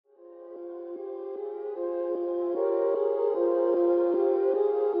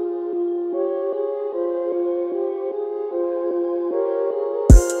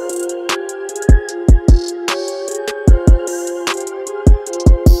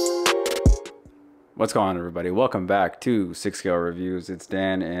What's going on, everybody? Welcome back to 6 Scale Reviews. It's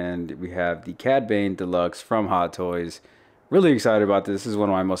Dan, and we have the Cad Bane Deluxe from Hot Toys. Really excited about this. This is one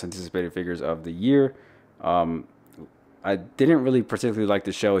of my most anticipated figures of the year. I didn't really particularly like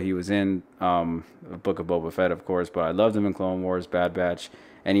the show he was in, Book of Boba Fett, of course, but I loved him in Clone Wars, Bad Batch,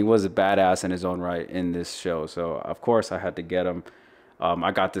 and he was a badass in his own right in this show. So, of course, I had to get him.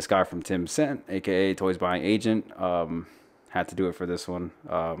 I got this guy from Tim Cent, aka Toys Buying Agent. Had to do it for this one.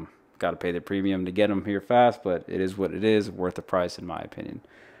 Got to pay the premium to get them here fast, but it is what it is, worth the price in my opinion.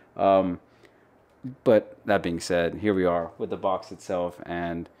 But that being said, here we are with the box itself,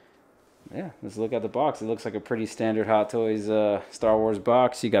 and yeah, let's look at the box. It looks like a pretty standard Hot Toys Star Wars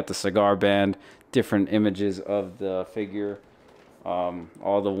box. You got the cigar band, different images of the figure,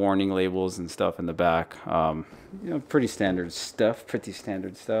 all the warning labels and stuff in the back. Pretty standard stuff,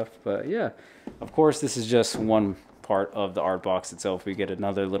 but yeah, of course, this is just one part of the art box itself. We get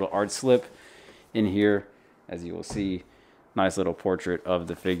another little art slip in here, as you will see. Nice little portrait of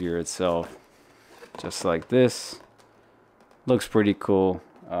the figure itself, just like this. Looks pretty cool.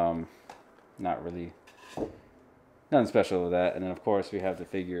 Not really nothing special with that. And then of course we have the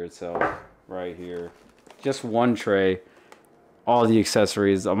figure itself right here. Just one tray, all the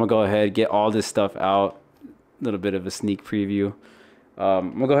accessories. I'm gonna go ahead, get all this stuff out. A little bit of a sneak preview.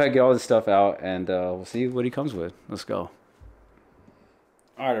 I'm gonna go ahead and get all this stuff out, and we'll see what he comes with. Let's go.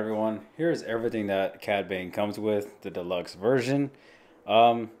 Alright, everyone, here's everything that Cad Bane comes with, the deluxe version.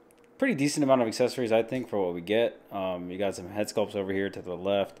 Pretty decent amount of accessories, I think, for what we get. You got some head sculpts over here to the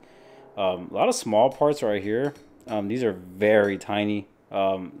left. A lot of small parts right here. These are very tiny.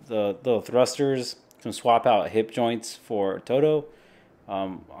 The thrusters, some swap out hip joints for Toto.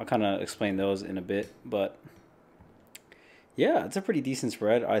 I'll kind of explain those in a bit, but yeah, it's a pretty decent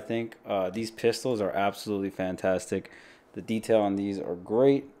spread, I think. These pistols are absolutely fantastic. The detail on these are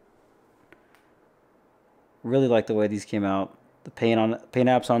great. Really like the way these came out. The paint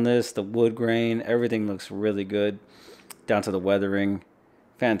apps on this, the wood grain, everything looks really good. Down to the weathering.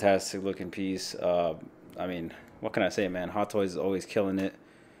 Fantastic looking piece. I mean, what can I say, man? Hot Toys is always killing it.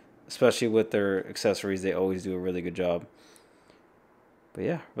 Especially with their accessories, they always do a really good job. But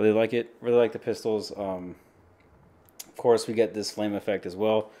yeah, really like it. Really like the pistols. Of course, we get this flame effect as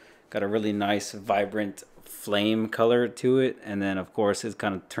well. Got a really nice, vibrant flame color to it. And then, of course, it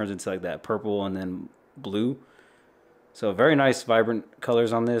kind of turns into like that purple and then blue. So very nice, vibrant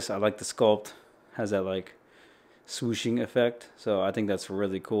colors on this. I like the sculpt. Has that like swooshing effect. So I think that's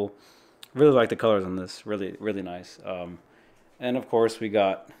really cool. Really like the colors on this. Really, really nice. And, of course, we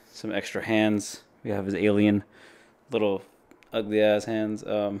got some extra hands. We have his alien little ugly-ass hands.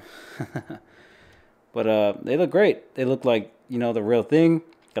 But they look great. They look like, you know, the real thing.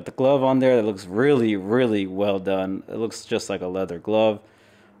 Got the glove on there that looks really, really well done. It looks just like a leather glove.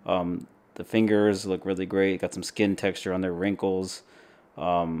 The fingers look really great. Got some skin texture on their wrinkles.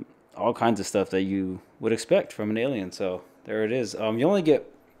 All kinds of stuff that you would expect from an alien. So there it is. You only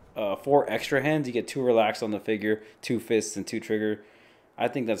get 4 extra hands. You get 2 relaxed on the figure, 2 fists, and 2 trigger. I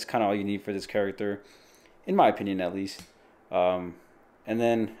think that's kind of all you need for this character, in my opinion at least. And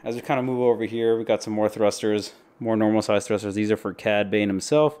then as we kind of move over here, we got some more thrusters, more normal size thrusters. These are for Cad Bane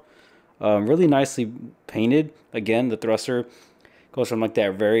himself. Really nicely painted. Again, the thruster goes from like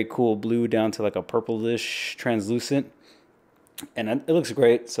that very cool blue down to like a purplish translucent. And it looks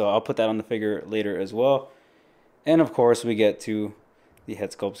great, so I'll put that on the figure later as well. And of course, we get to the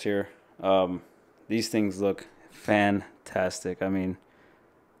head sculpts here. These things look fantastic. I mean,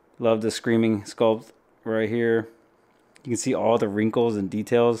 love the screaming sculpt right here. You can see all the wrinkles and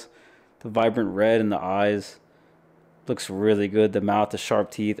details. The vibrant red in the eyes. Looks really good. The mouth, the sharp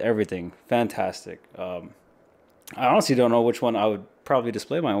teeth, everything. Fantastic. I honestly don't know which one I would probably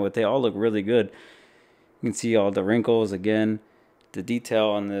display mine with. They all look really good. You can see all the wrinkles again. The detail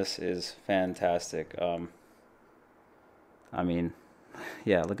on this is fantastic. I mean,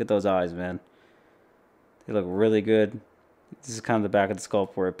 yeah, look at those eyes, man. They look really good. This is kind of the back of the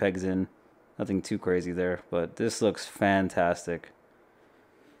sculpt where it pegs in. Nothing too crazy there, but this looks fantastic.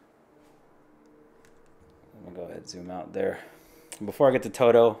 I'm gonna go ahead and zoom out there. Before I get to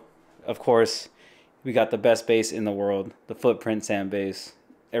Toto, of course, we got the best base in the world, the Footprint Sand base.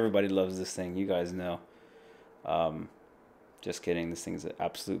 Everybody loves this thing, you guys know. Just kidding, this thing's an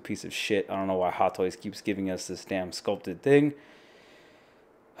absolute piece of shit. I don't know why Hot Toys keeps giving us this damn sculpted thing.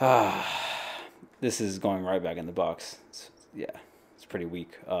 This is going right back in the box. Yeah, it's pretty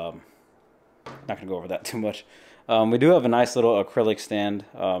weak. Not gonna go over that too much. We do have a nice little acrylic stand.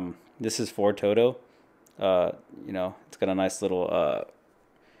 This is for Toto. You know, it's got a nice little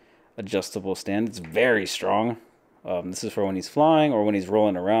adjustable stand. It's very strong. This is for when he's flying or when he's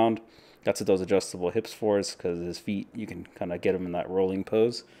rolling around. That's what those adjustable hips for, is because his feet, you can kind of get him in that rolling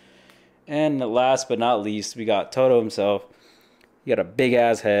pose. And last but not least, we got Toto himself. He got a big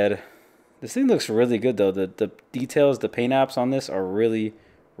ass head. This thing looks really good though. The details, the paint apps on this are really,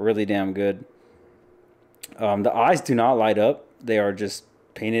 really damn good. The eyes do not light up. They are just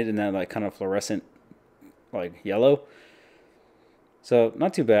painted in that like kind of fluorescent like yellow. So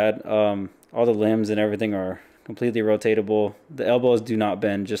not too bad. All the limbs and everything are completely rotatable. The elbows do not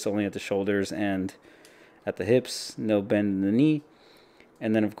bend, just only at the shoulders and at the hips. No bend in the knee.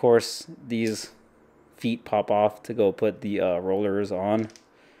 And then of course these feet pop off to go put the rollers on.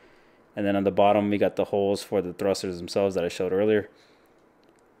 And then on the bottom we got the holes for the thrusters themselves that I showed earlier.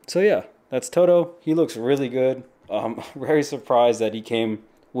 So yeah, that's Toto. He looks really good. Very surprised that he came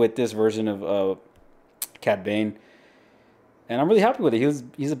with this version of Cad Bane. And I'm really happy with it.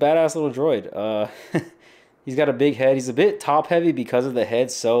 He's a badass little droid. He's got a big head. He's a bit top heavy because of the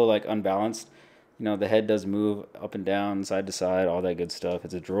head so like unbalanced. You know, the head does move up and down, side to side, all that good stuff.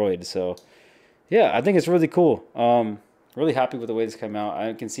 It's a droid. So yeah, I think it's really cool. Really happy with the way this came out.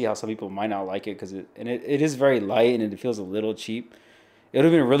 I can see how some people might not like it because it is very light and it feels a little cheap. It would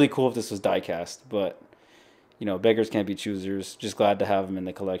have been really cool if this was die-cast, but you know, beggars can't be choosers. Just glad to have them in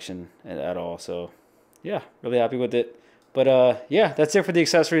the collection at all. So yeah, really happy with it. But yeah, that's it for the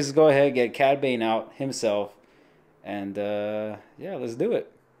accessories. Let's go ahead, get Cad Bane out himself, and yeah, let's do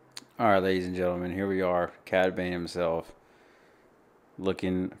it. All right, ladies and gentlemen, here we are, Cad Bane himself,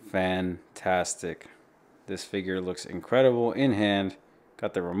 looking fantastic. This figure looks incredible in hand.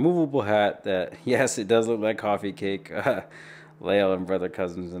 Got the removable hat that, yes, it does look like coffee cake. Lael and brother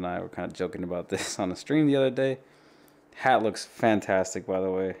cousins and I were kind of joking about this on the stream the other day. Hat looks fantastic, by the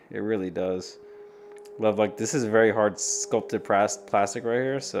way. It really does. Love, like, this is very hard sculpted plastic right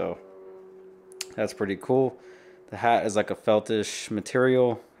here, so that's pretty cool. The hat is like a feltish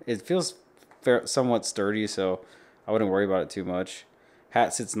material. It feels somewhat sturdy, so I wouldn't worry about it too much.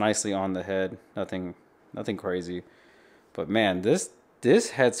 Hat sits nicely on the head. Nothing crazy. But man, this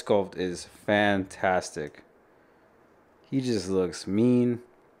head sculpt is fantastic. He just looks mean.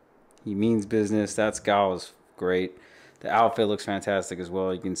 He means business. That scowl is great. The outfit looks fantastic as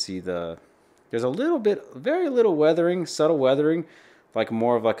well. You can see there's a little bit, very little weathering, subtle weathering, like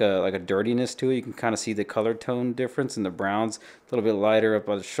more of like a dirtiness to it. You can kind of see the color tone difference in the browns. A little bit lighter up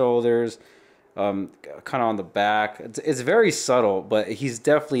on the shoulders, kind of on the back. It's very subtle, but he's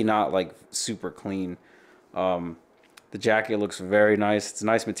definitely not like super clean. The jacket looks very nice. It's a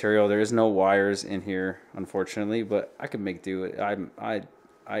nice material. There is no wires in here, unfortunately, but I can make do.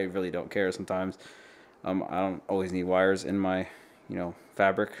 I really don't care sometimes. I don't always need wires in my,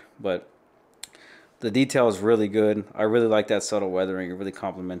 fabric, but the detail is really good. I really like that subtle weathering. It really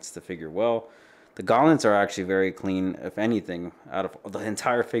complements the figure well. The gauntlets are actually very clean. If anything, out of the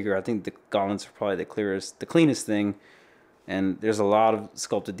entire figure, I think the gauntlets are probably the cleanest thing. And there's a lot of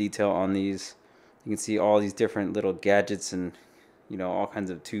sculpted detail on these. You can see all these different little gadgets and, all kinds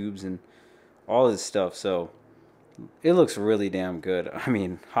of tubes and all this stuff. So it looks really damn good. I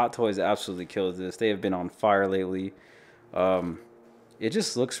mean, Hot Toys absolutely killed this. They have been on fire lately. It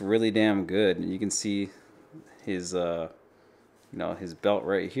just looks really damn good. You can see his, his belt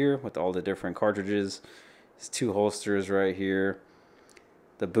right here with all the different cartridges. His two holsters right here.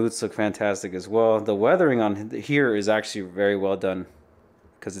 The boots look fantastic as well. The weathering on here is actually very well done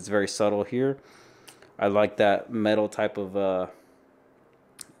because it's very subtle here. I like that metal type of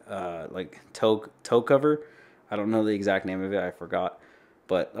like toe cover. I don't know the exact name of it. I forgot.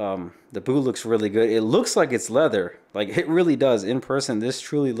 But the boot looks really good. It looks like it's leather. Like, it really does. In person, this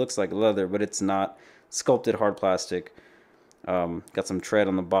truly looks like leather, but it's not. Sculpted hard plastic. Got some tread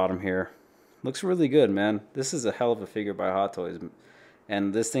on the bottom here. Looks really good, man. This is a hell of a figure by Hot Toys.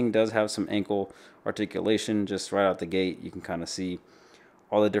 And this thing does have some ankle articulation just right out the gate. You can kind of see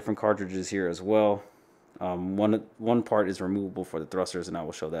all the different cartridges here as well. One part is removable for the thrusters, and I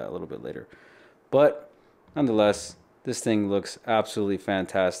will show that a little bit later. But nonetheless, this thing looks absolutely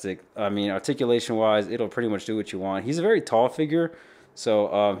fantastic. I mean, articulation-wise, it'll pretty much do what you want. He's a very tall figure,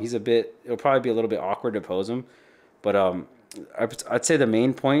 so it'll probably be a little bit awkward to pose him. But I'd say the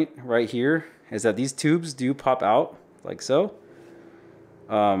main point right here is that these tubes do pop out, like so.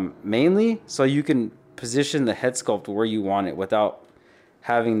 Mainly so you can position the head sculpt where you want it without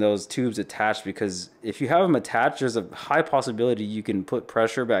having those tubes attached, because if you have them attached, there's a high possibility you can put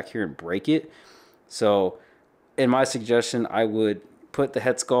pressure back here and break it. So in my suggestion, I would put the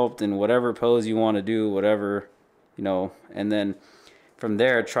head sculpt in whatever pose you want to do, whatever, and then from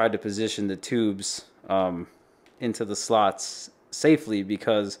there try to position the tubes into the slots safely,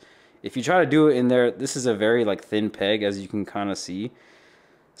 because if you try to do it in there, this is a very like thin peg, as you can kind of see.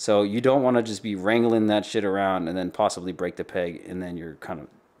 So you don't want to just be wrangling that shit around and then possibly break the peg, and then you're kind of,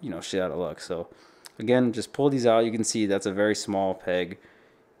 you know, shit out of luck. So again, just pull these out. You can see that's a very small peg.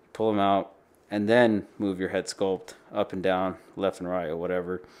 Pull them out, and then move your head sculpt up and down, left and right, or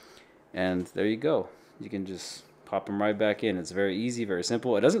whatever. And there you go. You can just pop them right back in. It's very easy, very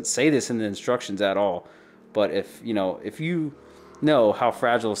simple. It doesn't say this in the instructions at all, but if you know how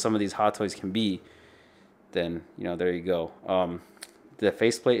fragile some of these Hot Toys can be, then you know, there you go. The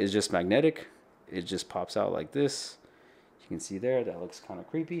faceplate is just magnetic. It just pops out like this. You can see there, that looks kind of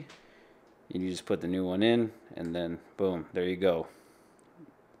creepy. And you just put the new one in, and then boom, there you go.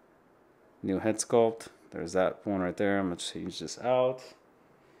 New head sculpt. There's that one right there. I'm going to change this out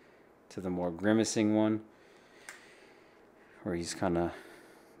to the more grimacing one, where he's kind of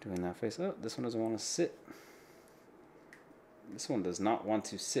doing that face. Oh, this one doesn't want to sit. This one does not want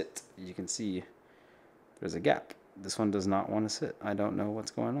to sit. You can see there's a gap. This one does not want to sit. I don't know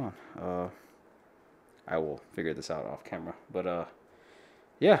what's going on. I will figure this out off camera. But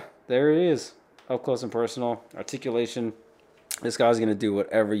yeah, there it is. Up close and personal. Articulation. This guy's going to do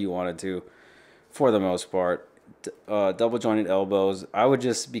whatever you want it to, for the most part. Double jointed elbows. I would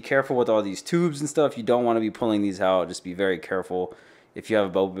just be careful with all these tubes and stuff. You don't want to be pulling these out. Just be very careful. If you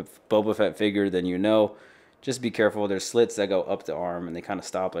have a Boba Fett figure, then you know. Just be careful. There's slits that go up the arm, and they kind of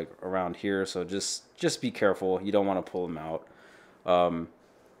stop like around here. So just be careful. You don't want to pull them out.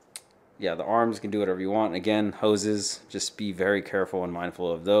 Yeah, the arms can do whatever you want. Again, hoses. Just be very careful and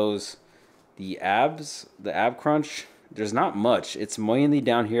mindful of those. The abs, the ab crunch. There's not much. It's mainly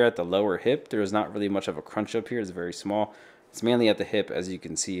down here at the lower hip. There's not really much of a crunch up here. It's very small. It's mainly at the hip, as you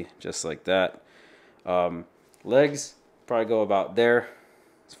can see, just like that. Legs probably go about there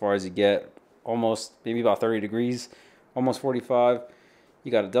as far as you get. Almost, maybe about 30 degrees, almost 45.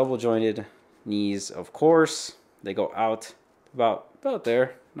 You got a double jointed knees, of course. They go out about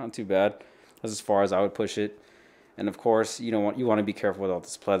there. Not too bad. That's as far as I would push it. And of course, you want to be careful with all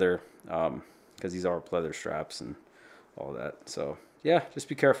this pleather, because these are pleather straps and all that. So yeah, just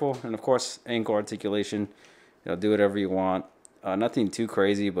be careful. And of course, ankle articulation, do whatever you want. Nothing too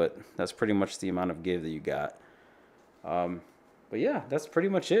crazy, but that's pretty much the amount of give that you got. But yeah, that's pretty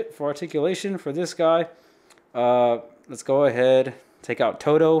much it for articulation for this guy. Let's go ahead, take out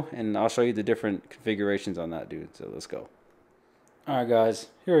Toto, and I'll show you the different configurations on that dude. So let's go. All right, guys,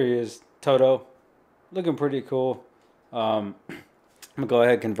 here he is, Toto, looking pretty cool. I'm gonna go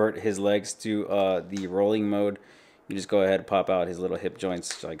ahead and convert his legs to the rolling mode. You just go ahead and pop out his little hip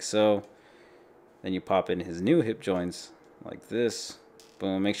joints like so. Then you pop in his new hip joints like this.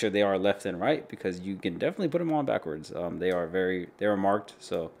 Boom. Make sure they are left and right, because you can definitely put them on backwards. They are marked,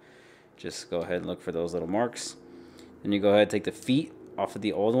 so just go ahead and look for those little marks. Then you go ahead and take the feet off of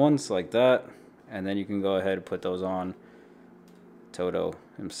the old ones like that, and then you can go ahead and put those on Toto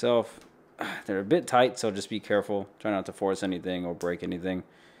himself. They're a bit tight, so just be careful. Try not to force anything or break anything.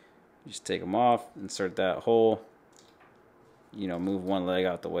 Just take them off, insert that hole. Move one leg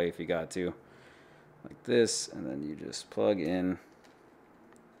out the way if you got to, like this, and then you just plug in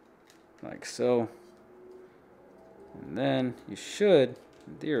like so. And then you should,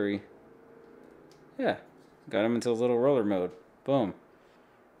 in theory, yeah, got him into a little roller mode. Boom.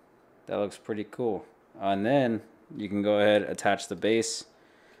 That looks pretty cool. And then you can go ahead and attach the base.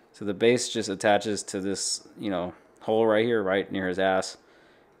 So the base just attaches to this, hole right here, right near his ass.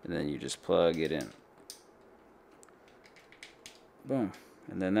 And then you just plug it in. Boom.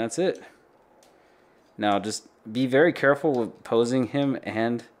 And then that's it. Now just be very careful with posing him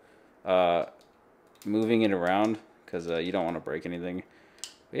and moving it around, because you don't want to break anything.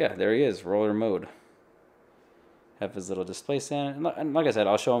 But yeah, there he is, roller mode. Have his little display stand, and like I said,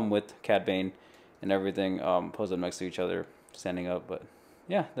 I'll show him with Cad Bane and everything. Pose them next to each other, standing up. But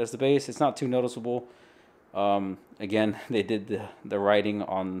yeah, there's the base. It's not too noticeable. Again, they did the writing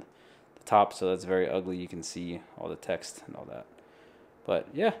on the top, so that's very ugly. You can see all the text and all that. But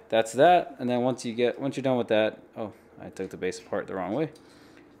yeah, that's that. And then once you're done with that, oh, I took the base apart the wrong way.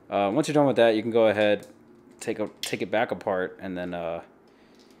 Once you're done with that, you can go ahead, take it back apart, and then I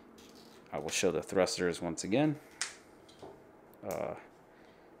will show the thrusters once again,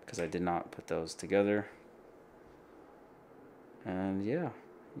 because I did not put those together. And yeah,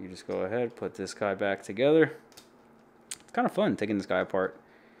 you just go ahead, put this guy back together. It's kind of fun taking this guy apart.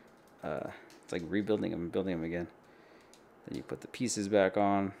 It's like rebuilding him and building him again. Then you put the pieces back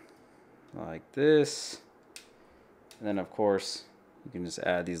on like this. And then of course, you can just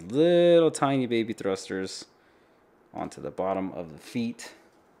add these little tiny baby thrusters onto the bottom of the feet.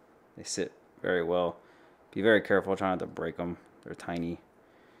 They sit very well. Be very careful trying not to break them. They're tiny.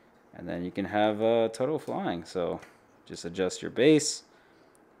 And then you can have Toto flying. So just adjust your base.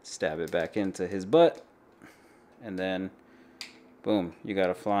 stab it back into his butt, and then boom, you got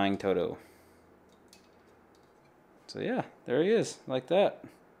a flying Toto. So yeah, there he is, like that.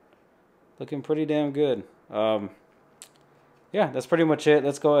 Looking pretty damn good. Yeah, that's pretty much it.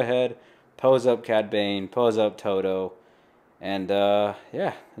 Let's go ahead, pose up Cad Bane, pose up Toto, and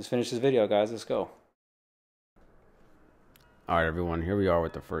yeah, let's finish this video, guys. Let's go. All right, everyone, here we are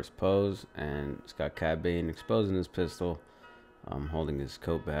with the first pose, and it's got Cad Bane exposing his pistol, holding his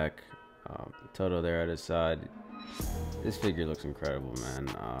coat back, Toto there at his side. This figure looks incredible,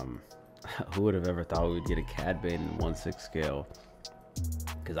 man. Who would have ever thought we would get a Cad Bane in 1/6 scale?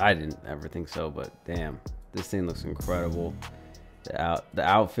 Because I didn't ever think so, but damn, this thing looks incredible. The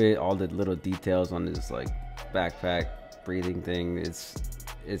outfit, all the little details on this like backpack breathing thing,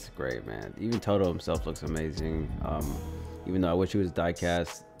 it's great, man. Even Toto himself looks amazing. Even though I wish he was die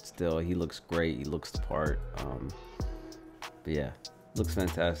cast, still he looks great. He looks the part. But yeah, looks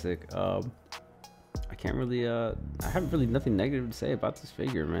fantastic. I can't really I have really nothing negative to say about this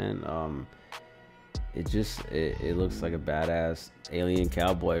figure, man. It looks like a badass alien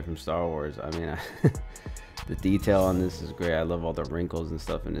cowboy from Star Wars. I mean, the detail on this is great. I love all the wrinkles and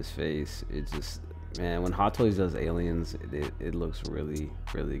stuff in his face. It just, man, when Hot Toys does aliens, it looks really,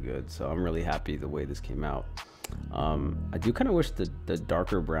 really good. So I'm really happy the way this came out. I do kind of wish the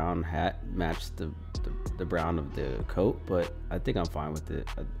darker brown hat matched the brown of the coat, but I think I'm fine with it.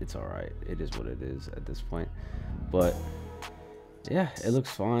 It's all right. It is what it is at this point. But yeah, it looks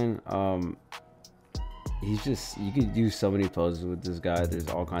fine. He's just, you could do so many poses with this guy. There's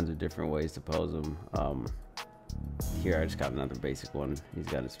all kinds of different ways to pose him. Here I just got another basic one. He's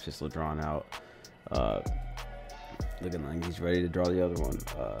got his pistol drawn out, looking like he's ready to draw the other one.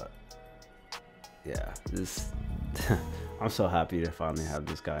 Yeah, this I'm so happy to finally have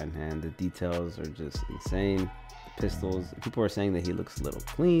this guy in hand. The details are just insane. The pistols, people are saying that he looks a little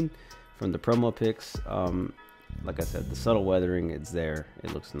clean from the promo pics. Like I said, the subtle weathering, it's there.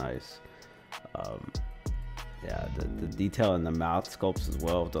 It looks nice. Yeah, the detail in the mouth sculpts as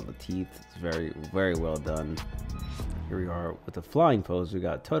well with all the teeth, it's very, very well done. Here we are with the flying pose. We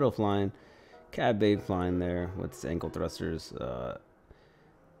got Toto flying, Cad Bane flying there with his ankle thrusters.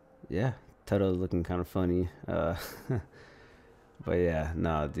 Yeah, Toto's looking kind of funny. But yeah,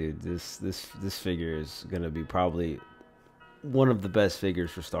 nah, dude, this figure is gonna be probably one of the best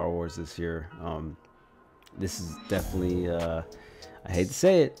figures for Star Wars this year. This is definitely I hate to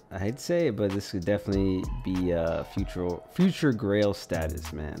say it, but this could definitely be future Grail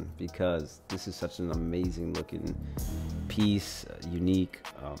status, man, because this is such an amazing looking piece, unique.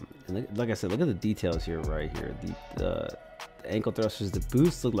 And like I said, look at the details here, right here. The ankle thrusters, the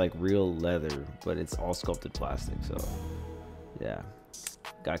boots look like real leather, but it's all sculpted plastic. So yeah,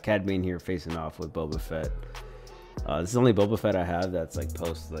 got Cad Bane here facing off with Boba Fett. This is the only Boba Fett I have that's like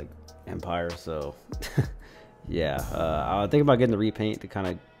post like Empire, so yeah, I'll think about getting the repaint to kind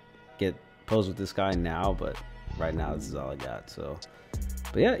of get posed with this guy now, but right now this is all I got. So,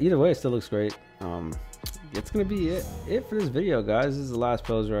 but yeah, either way, it still looks great. It's gonna be it for this video, guys. This is the last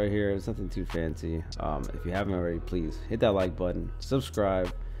pose right here. It's nothing too fancy. If you haven't already, please hit that like button,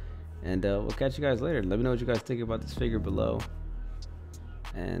 subscribe, and we'll catch you guys later. Let me know what you guys think about this figure below.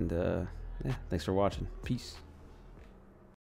 And yeah, thanks for watching. Peace.